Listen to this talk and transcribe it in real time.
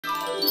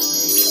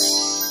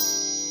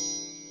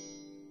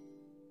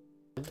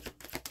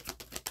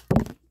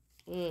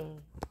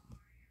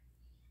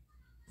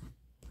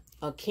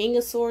A King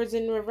of Swords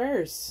in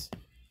reverse.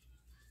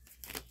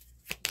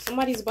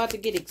 Somebody's about to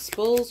get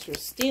exposed for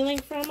stealing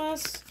from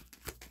us.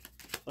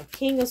 A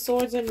King of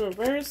Swords in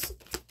reverse.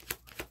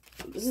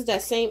 This is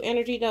that same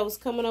energy that was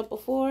coming up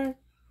before.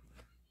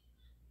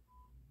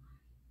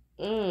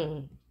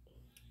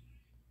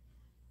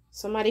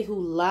 Somebody who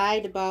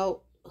lied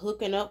about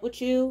hooking up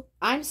with you.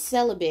 I'm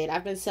celibate.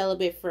 I've been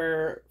celibate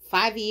for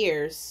 5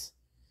 years.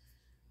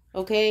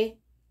 Okay?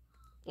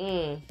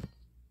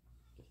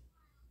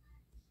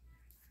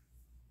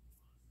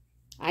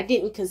 I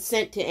didn't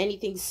consent to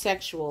anything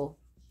sexual.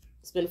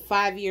 It's been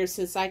 5 years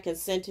since I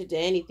consented to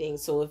anything.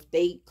 So if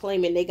they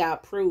claiming they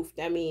got proof,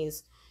 that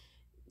means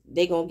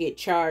they gonna get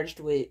charged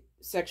with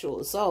sexual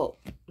assault.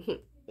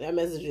 That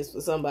message is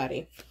for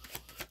somebody.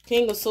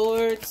 King of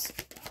Swords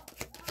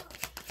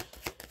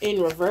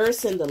in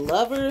reverse and the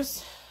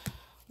Lovers.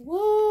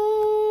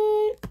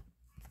 What?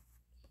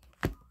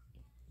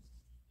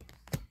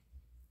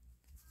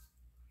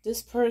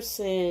 This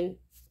person,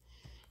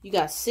 you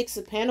got Six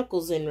of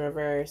Pentacles in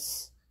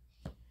reverse.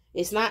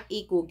 It's not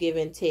equal give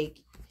and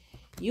take.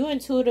 You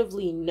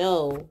intuitively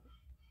know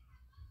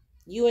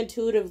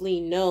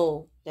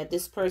that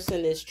this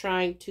person is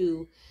trying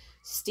to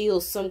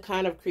steal some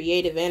kind of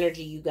creative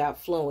energy you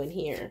got flowing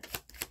here.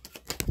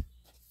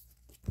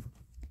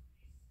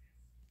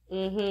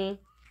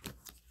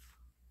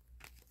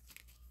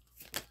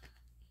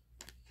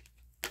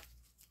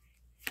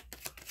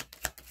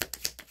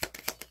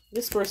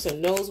 This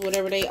person knows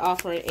whatever they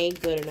offering ain't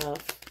good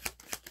enough.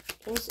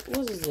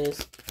 What is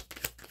this?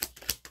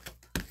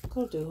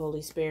 Come through,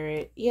 Holy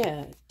Spirit.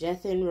 Yeah,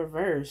 death in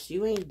reverse.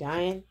 You ain't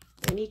dying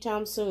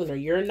anytime soon, or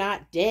you're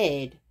not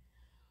dead.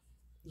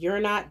 You're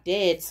not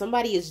dead.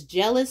 Somebody is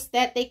jealous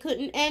that they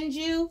couldn't end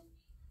you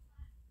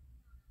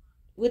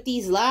with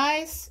these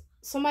lies.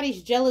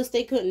 Somebody's jealous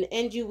they couldn't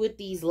end you with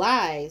these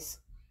lies.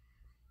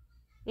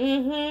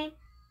 They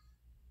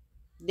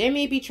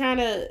may be trying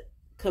to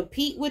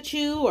compete with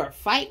you or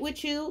fight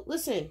with you.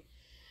 Listen,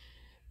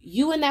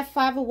 you and that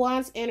Five of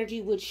Wands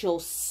energy with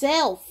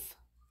yourself.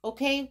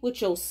 Okay,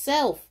 with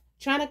yourself,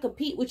 trying to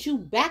compete with you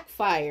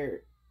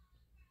backfired.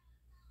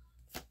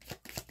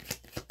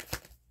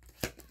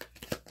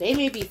 They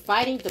may be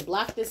fighting to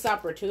block this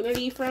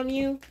opportunity from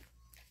you.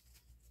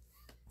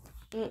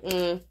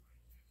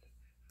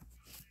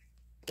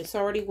 It's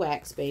already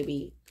waxed,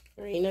 baby.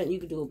 There ain't nothing you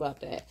can do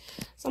about that.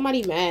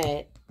 Somebody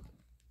mad.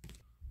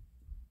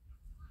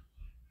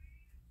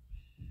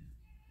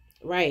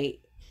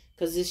 Right.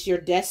 Because it's your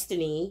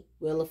destiny,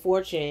 Wheel of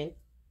Fortune,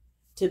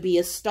 to be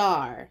a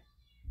star.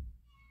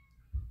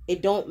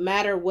 It don't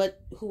matter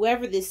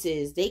whoever this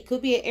is. They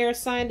could be an air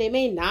sign. They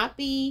may not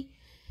be.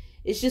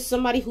 It's just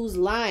somebody who's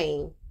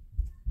lying.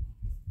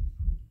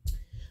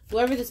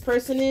 Whoever this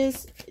person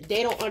is,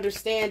 they don't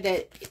understand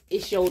that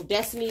it's your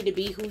destiny to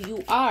be who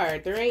you are.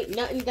 There ain't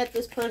nothing that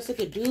this person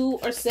could do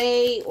or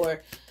say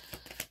or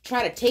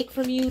try to take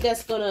from you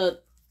that's going to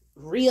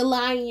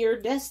realign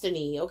your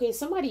destiny. Okay,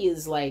 somebody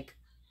is like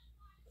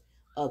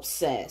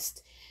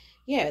obsessed.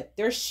 Yeah,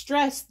 they're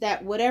stressed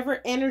that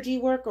whatever energy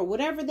work or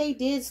whatever they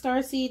did,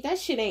 Starseed, that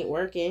shit ain't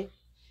working.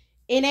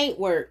 It ain't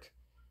work.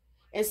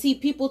 And see,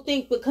 people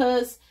think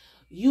because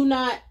you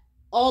not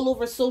all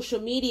over social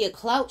media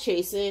clout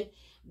chasing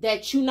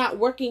that you not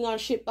working on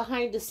shit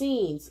behind the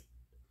scenes.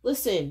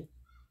 Listen,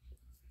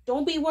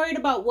 don't be worried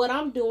about what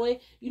I'm doing.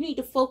 You need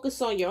to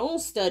focus on your own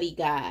study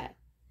guide.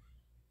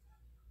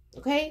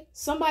 Okay?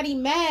 Somebody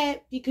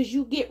mad because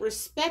you get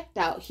respect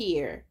out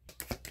here.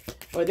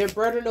 Or they're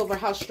burdened over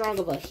how strong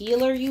of a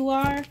healer you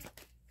are.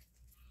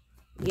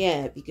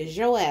 Yeah, because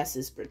your ass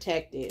is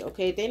protected.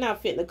 Okay, they're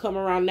not fitting to come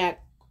around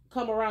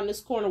this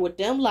corner with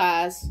them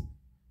lies.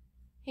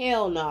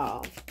 Hell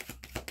no.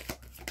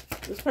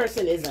 This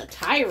person is a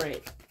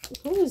tyrant.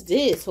 Who is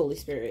this, Holy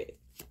Spirit?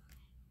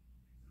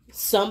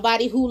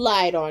 Somebody who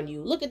lied on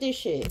you. Look at this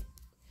shit.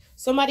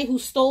 Somebody who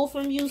stole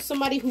from you.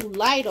 Somebody who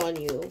lied on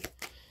you.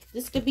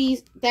 This could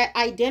be that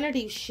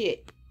identity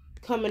shit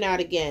coming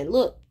out again.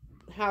 Look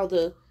how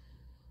the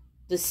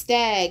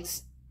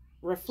stag's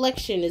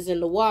reflection is in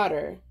the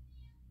water.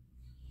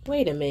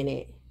 Wait a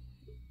minute.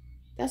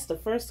 That's the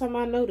first time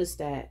I noticed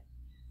that.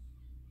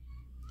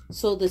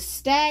 So the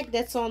stag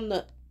that's in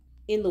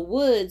the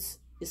woods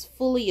is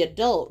fully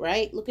adult,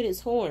 right? Look at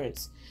his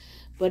horns.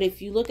 But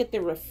if you look at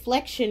the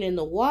reflection in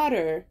the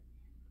water,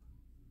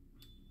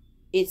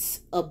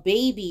 it's a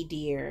baby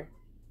deer.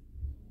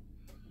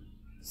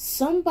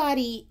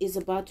 Somebody is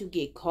about to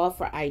get caught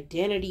for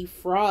identity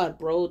fraud,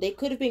 bro. They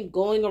could have been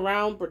going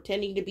around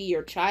pretending to be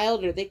your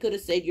child, or they could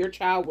have said your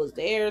child was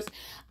theirs.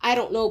 I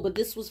don't know, but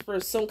this was for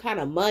some kind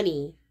of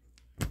money.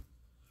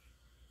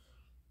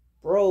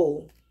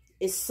 Bro,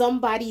 it's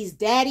somebody's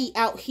daddy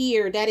out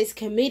here that is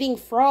committing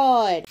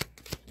fraud.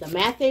 The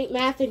math ain't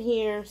math in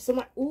here.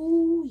 Somebody,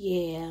 ooh,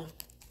 yeah.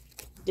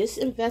 This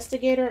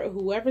investigator or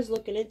whoever's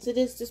looking into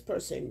this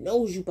person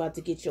knows you about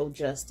to get your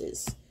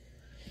justice.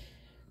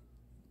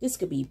 This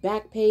could be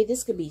back pay.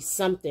 This could be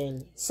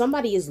something.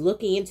 Somebody is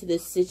looking into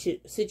this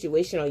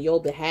situation on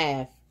your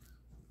behalf.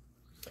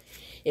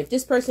 If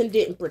this person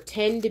didn't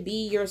pretend to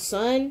be your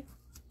son,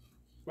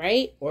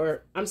 right?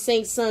 Or I'm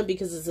saying son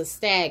because it's a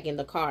stag in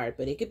the card,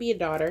 but it could be a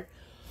daughter.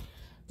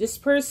 This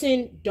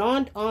person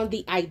donned on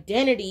the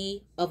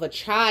identity of a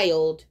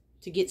child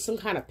to get some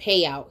kind of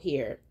payout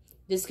here.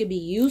 This could be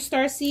you,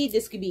 Starseed.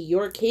 This could be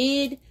your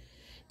kid.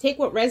 Take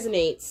what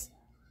resonates.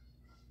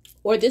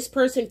 Or this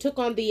person took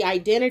on the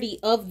identity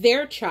of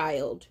their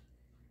child.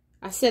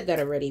 I said that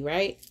already,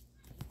 right?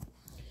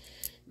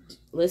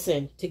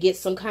 Listen, to get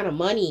some kind of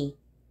money.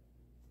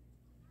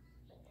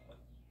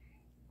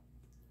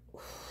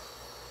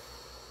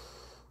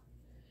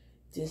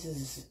 This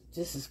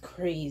is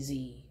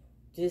crazy.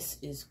 This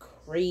is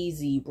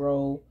crazy,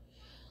 bro.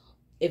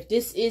 If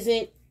this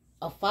isn't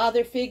a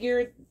father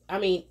figure, I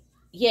mean,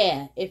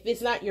 yeah, if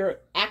it's not your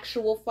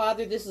actual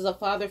father, this is a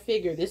father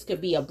figure. This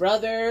could be a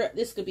brother.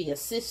 This could be a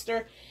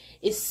sister.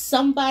 It's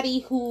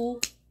somebody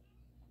who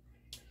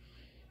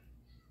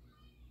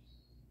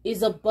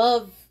is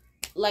above,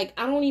 like,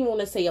 I don't even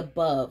want to say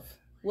above.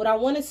 What I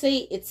want to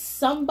say, it's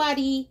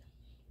somebody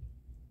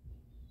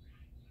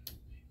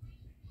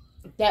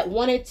that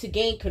wanted to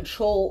gain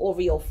control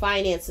over your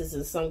finances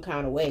in some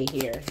kind of way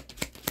here.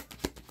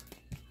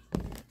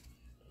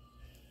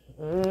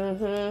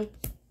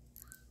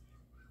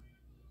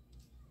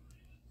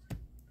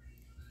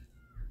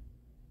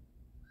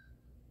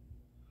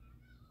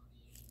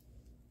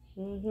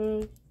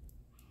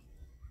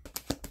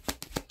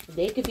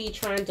 They could be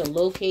trying to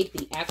locate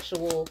the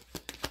actual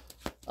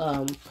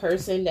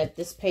person that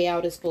this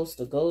payout is supposed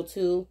to go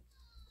to.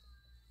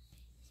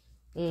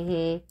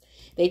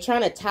 They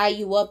trying to tie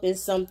you up in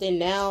something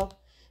now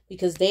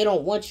because they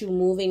don't want you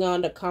moving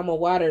on to calmer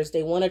waters.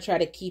 They want to try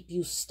to keep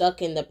you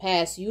stuck in the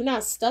past. You're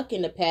not stuck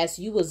in the past.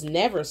 You was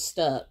never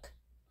stuck.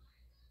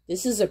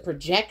 This is a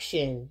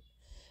projection.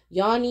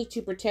 Y'all need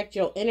to protect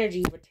your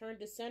energy. Return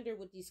to sender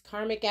with these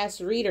karmic ass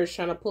readers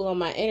trying to pull on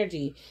my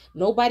energy.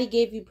 Nobody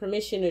gave you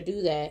permission to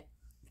do that.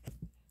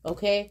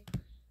 Okay?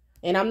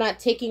 And I'm not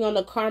taking on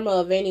the karma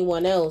of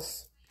anyone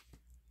else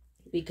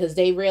because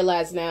they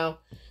realize now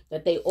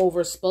that they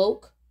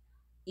overspoke.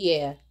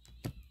 Yeah.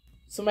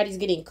 Somebody's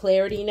getting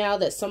clarity now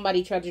that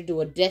somebody tried to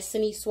do a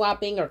destiny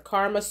swapping or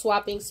karma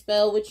swapping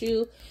spell with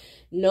you.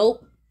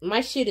 Nope.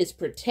 My shit is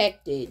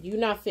protected. You're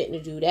not fitting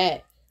to do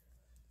that.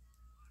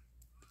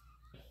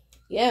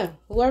 Yeah.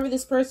 Whoever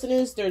this person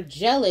is, they're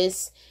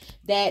jealous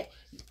that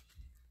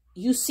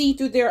you see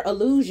through their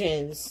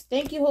illusions.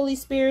 Thank you, Holy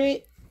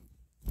Spirit.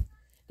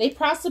 They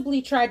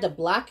possibly tried to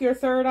block your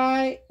third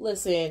eye.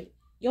 Listen,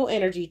 your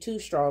energy too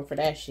strong for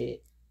that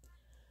shit.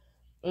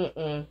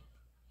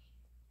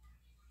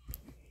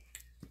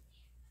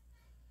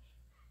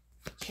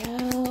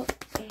 Child,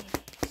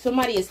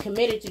 somebody is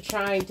committed to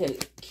trying to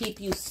keep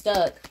you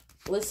stuck.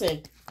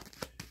 Listen,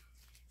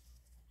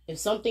 if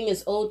something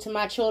is owed to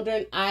my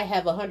children, I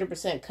have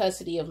 100%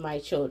 custody of my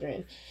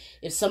children.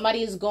 If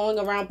somebody is going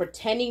around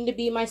pretending to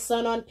be my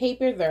son on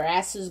paper, their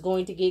ass is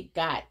going to get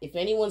got. If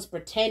anyone's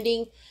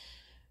pretending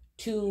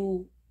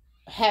to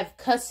have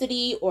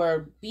custody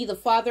or be the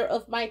father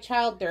of my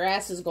child, their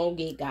ass is going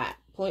to get got.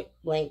 Point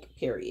blank,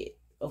 period.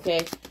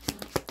 Okay?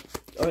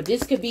 Or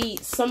this could be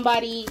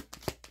somebody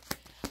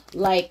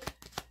like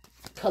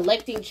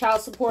collecting child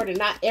support and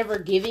not ever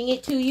giving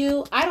it to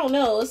you. I don't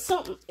know.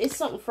 It's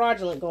something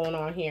fraudulent going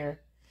on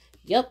here.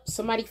 Yep,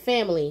 somebody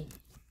family.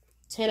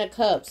 10 of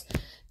Cups.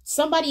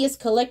 Somebody is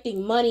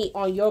collecting money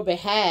on your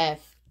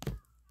behalf,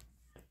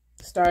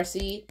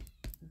 Starseed,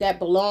 that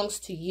belongs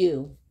to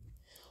you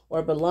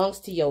or belongs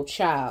to your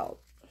child.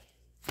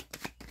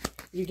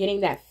 You're getting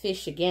that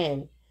fish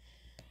again.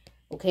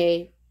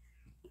 Okay?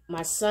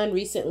 My son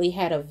recently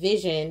had a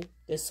vision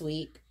this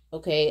week.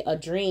 Okay, a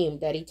dream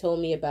that he told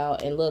me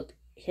about, and look,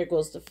 here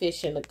goes the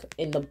fish in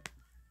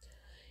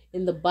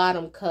the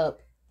bottom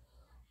cup.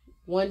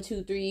 1,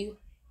 2, 3,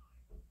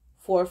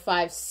 4,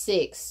 5,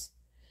 6.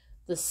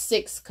 The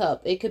 6th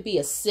cup. It could be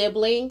a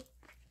sibling.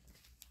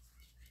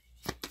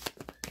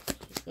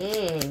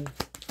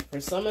 For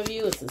some of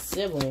you, it's a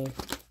sibling.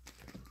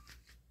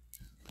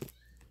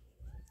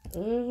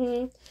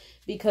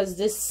 Because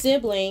this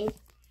sibling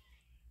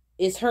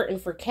is hurting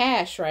for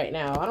cash right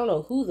now. I don't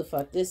know who the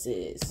fuck this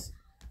is.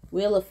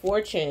 Wheel of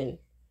Fortune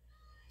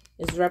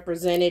is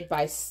represented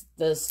by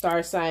the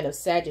star sign of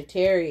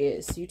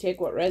Sagittarius. You take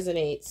what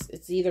resonates.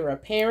 It's either a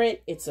parent,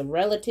 it's a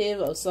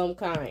relative of some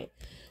kind.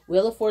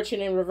 Wheel of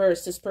Fortune in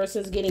reverse. This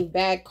person's getting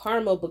bad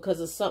karma because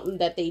of something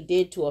that they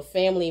did to a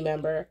family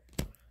member.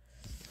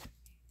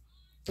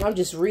 I'm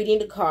just reading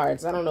the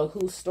cards. I don't know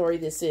whose story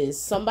this is.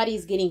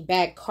 Somebody's getting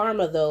bad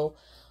karma, though,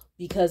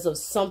 because of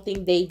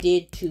something they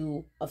did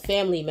to a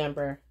family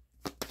member.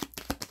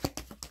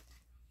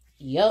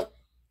 Yup.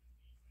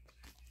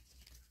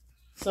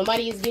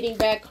 Somebody is getting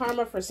bad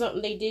karma for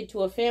something they did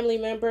to a family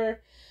member.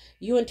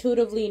 You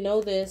intuitively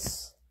know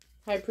this,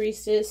 High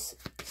Priestess,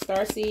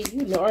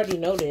 Starseed. You already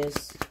know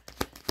this.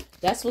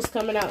 That's what's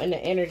coming out in the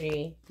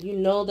energy. You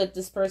know that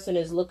this person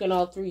is looking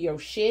all through your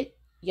shit.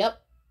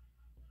 Yep.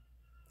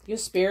 Your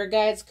spirit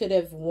guides could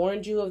have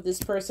warned you of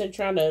this person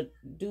trying to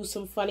do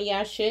some funny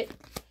ass shit.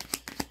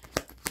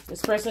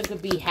 This person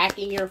could be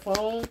hacking your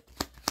phone.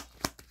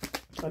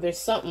 Or there's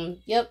something.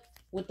 Yep.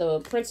 With the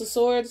Prince of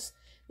Swords,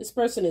 this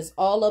person is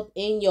all up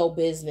in your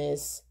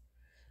business.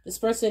 This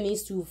person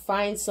needs to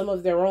find some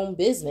of their own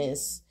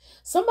business.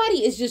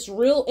 Somebody is just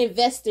real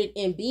invested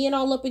in being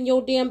all up in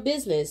your damn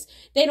business.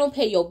 They don't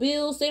pay your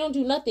bills. They don't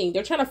do nothing.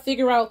 They're trying to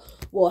figure out,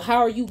 well, how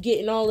are you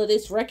getting all of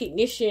this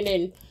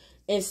recognition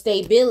and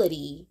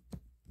stability?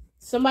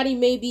 Somebody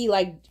may be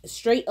like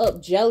straight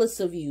up jealous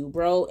of you,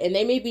 bro. And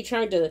they may be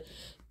trying to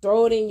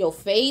throw it in your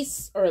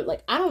face. Or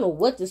like, I don't know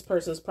what this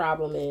person's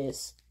problem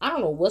is. I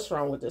don't know what's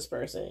wrong with this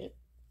person.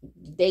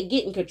 They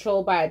getting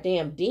controlled by a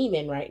damn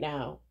demon right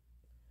now.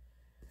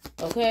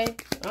 Okay?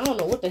 I don't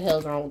know what the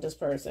hell's wrong with this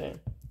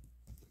person.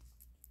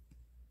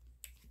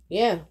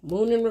 Yeah,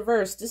 moon in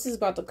reverse. This is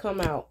about to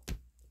come out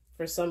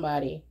for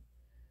somebody.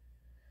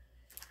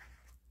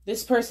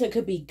 This person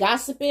could be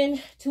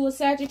gossiping to a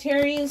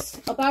Sagittarius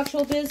about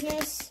your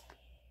business.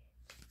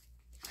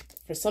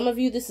 For some of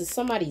you, this is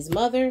somebody's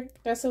mother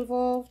that's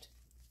involved.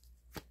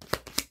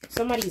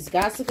 Somebody's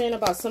gossiping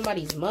about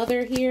somebody's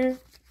mother here.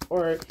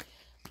 Or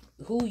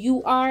who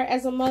you are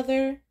as a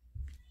mother.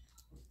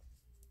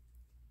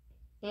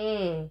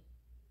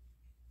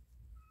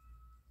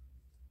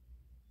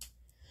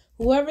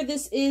 Whoever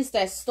this is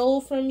that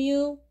stole from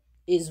you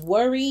is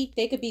worried.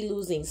 They could be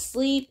losing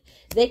sleep.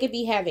 They could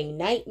be having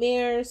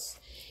nightmares.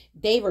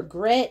 They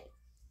regret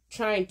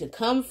trying to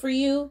come for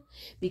you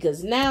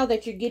because now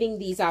that you're getting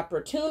these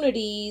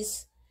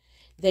opportunities,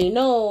 they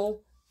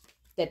know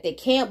that they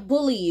can't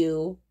bully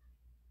you,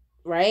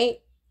 right?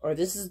 Or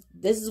this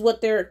is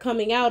what they're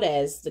coming out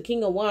as, the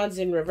King of Wands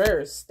in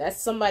reverse.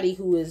 That's somebody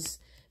who is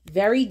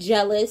very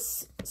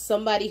jealous,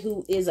 somebody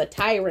who is a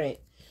tyrant,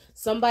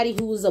 somebody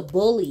who is a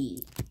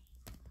bully.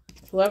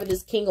 Whoever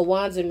this King of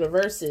Wands in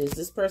reverse is,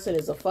 this person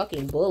is a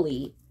fucking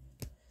bully.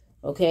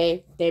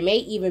 Okay? They may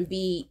even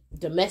be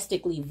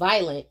domestically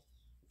violent.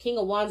 King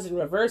of Wands in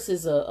reverse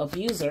is a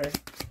abuser.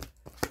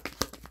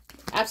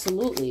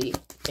 Absolutely.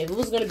 If it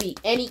was going to be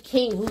any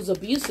king who's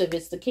abusive,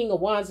 it's the King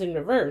of Wands in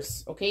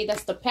reverse. Okay?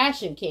 That's the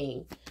passion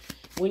king.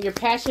 When your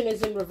passion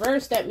is in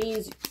reverse, that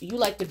means you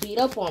like to beat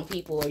up on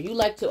people or you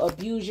like to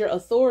abuse your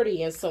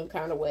authority in some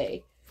kind of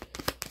way.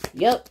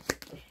 Yep.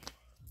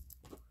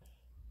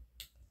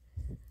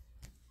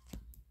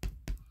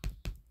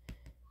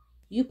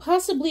 You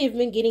possibly have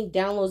been getting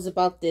downloads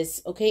about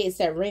this, okay? It's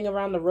that ring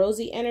around the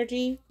rosy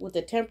energy with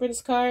the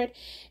Temperance card.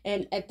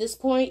 And at this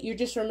point, you're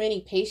just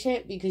remaining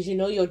patient because you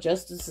know your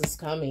justice is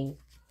coming.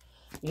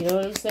 You know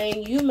what I'm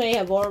saying? You may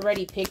have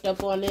already picked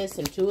up on this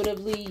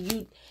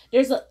intuitively.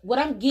 What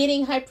I'm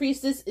getting, High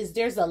Priestess, is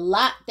there's a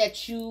lot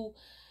that you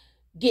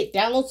get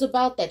downloads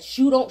about that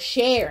you don't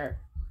share.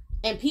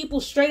 And people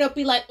straight up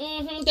be like,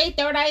 they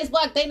third eye is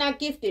black, they not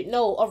gifted.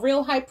 No, a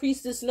real High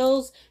Priestess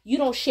knows you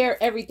don't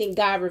share everything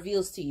God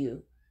reveals to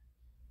you.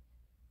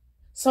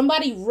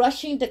 Somebody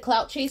rushing to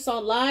clout chase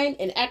online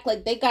and act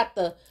like they got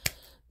the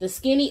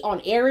skinny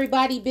on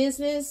everybody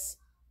business,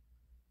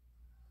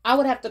 I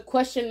would have to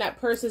question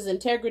that person's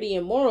integrity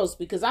and morals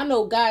because I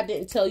know God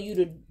didn't tell you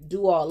to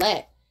do all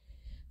that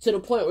to the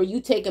point where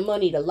you taking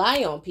money to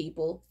lie on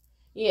people.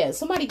 Yeah,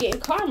 somebody getting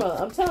karma,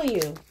 I'm telling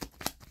you.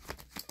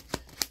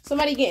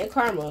 Somebody getting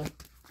karma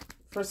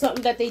for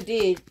something that they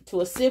did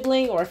to a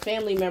sibling or a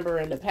family member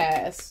in the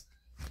past.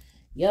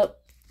 Yep.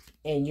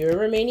 And you're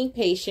remaining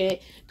patient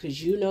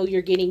because you know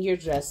you're getting your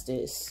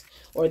justice.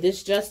 Or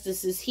this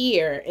justice is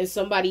here and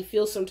somebody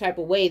feels some type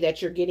of way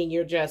that you're getting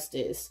your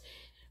justice.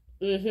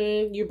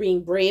 You're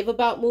being brave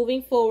about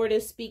moving forward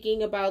and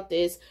speaking about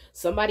this.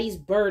 Somebody's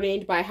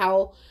burdened by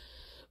how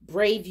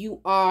brave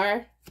you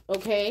are.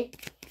 Okay.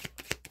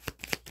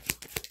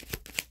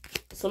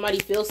 Somebody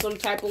feels some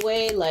type of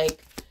way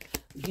like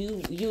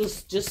you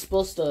was just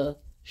supposed to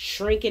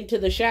shrink into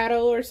the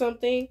shadow or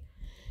something.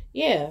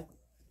 Yeah.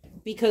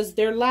 Because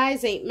their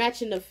lies ain't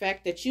matching the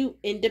fact that you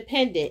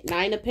independent.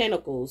 9 of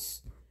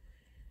Pentacles.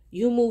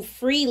 You move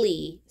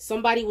freely.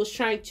 Somebody was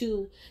trying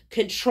to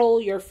control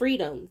your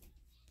freedom.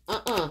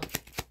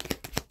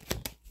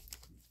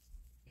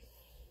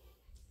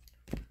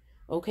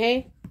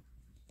 Okay?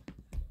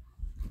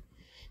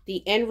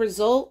 The end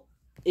result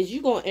is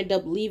you going to end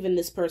up leaving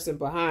this person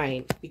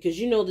behind. Because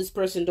you know this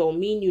person don't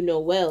mean you know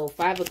well.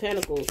 5 of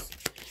Pentacles.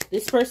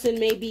 This person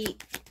may be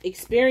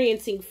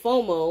experiencing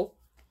FOMO.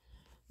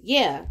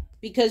 Yeah.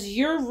 Because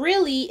you're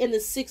really in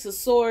the 6 of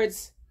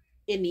Swords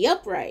in the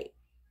upright.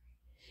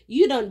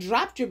 You done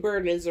dropped your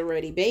burdens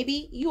already,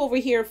 baby. You over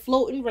here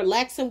floating,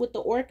 relaxing with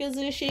the orcas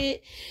and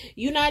shit.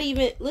 You're not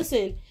even...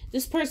 Listen,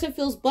 this person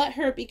feels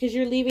butthurt because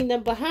you're leaving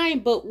them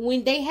behind. But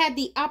when they had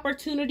the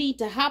opportunity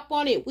to hop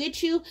on it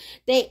with you,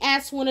 they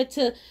wanted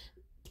to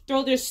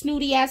throw their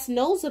snooty ass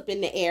nose up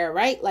in the air,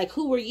 right? Like,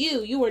 who were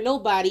you? You were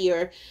nobody.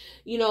 Or,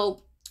 you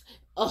know,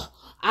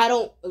 I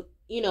don't,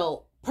 you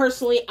know,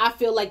 personally, I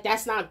feel like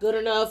that's not good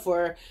enough.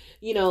 Or,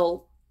 you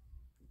know...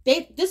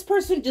 This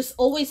person just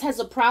always has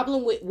a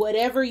problem with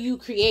whatever you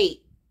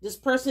create. This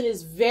person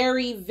is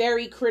very,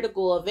 very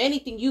critical of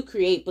anything you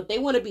create, but they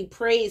want to be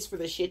praised for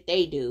the shit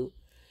they do.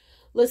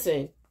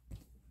 Listen,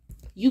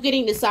 you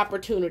getting this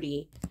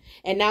opportunity,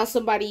 and now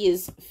somebody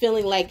is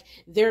feeling like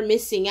they're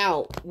missing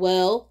out.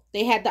 Well,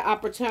 they had the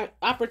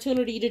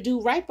opportunity to do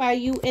right by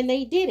you, and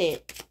they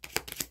didn't.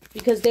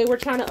 Because they were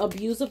trying to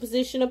abuse a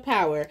position of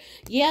power.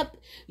 Yep,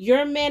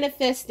 you're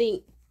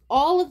manifesting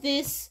all of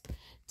this.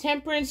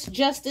 Temperance,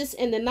 justice,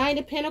 and the Nine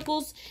of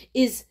Pentacles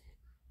is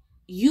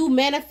you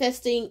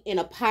manifesting in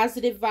a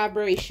positive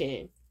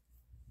vibration.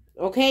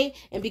 Okay?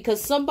 And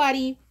because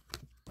somebody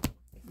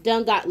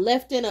done got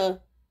left in a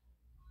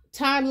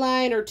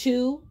timeline or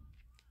two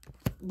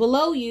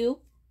below you,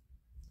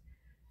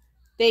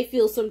 they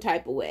feel some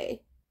type of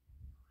way.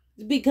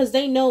 Because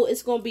they know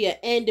it's going to be an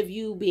end of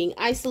you being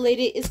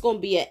isolated. It's going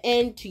to be an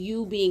end to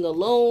you being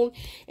alone.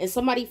 And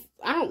somebody,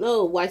 I don't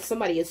know why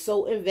somebody is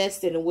so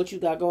invested in what you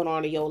got going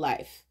on in your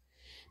life.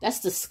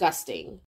 That's disgusting.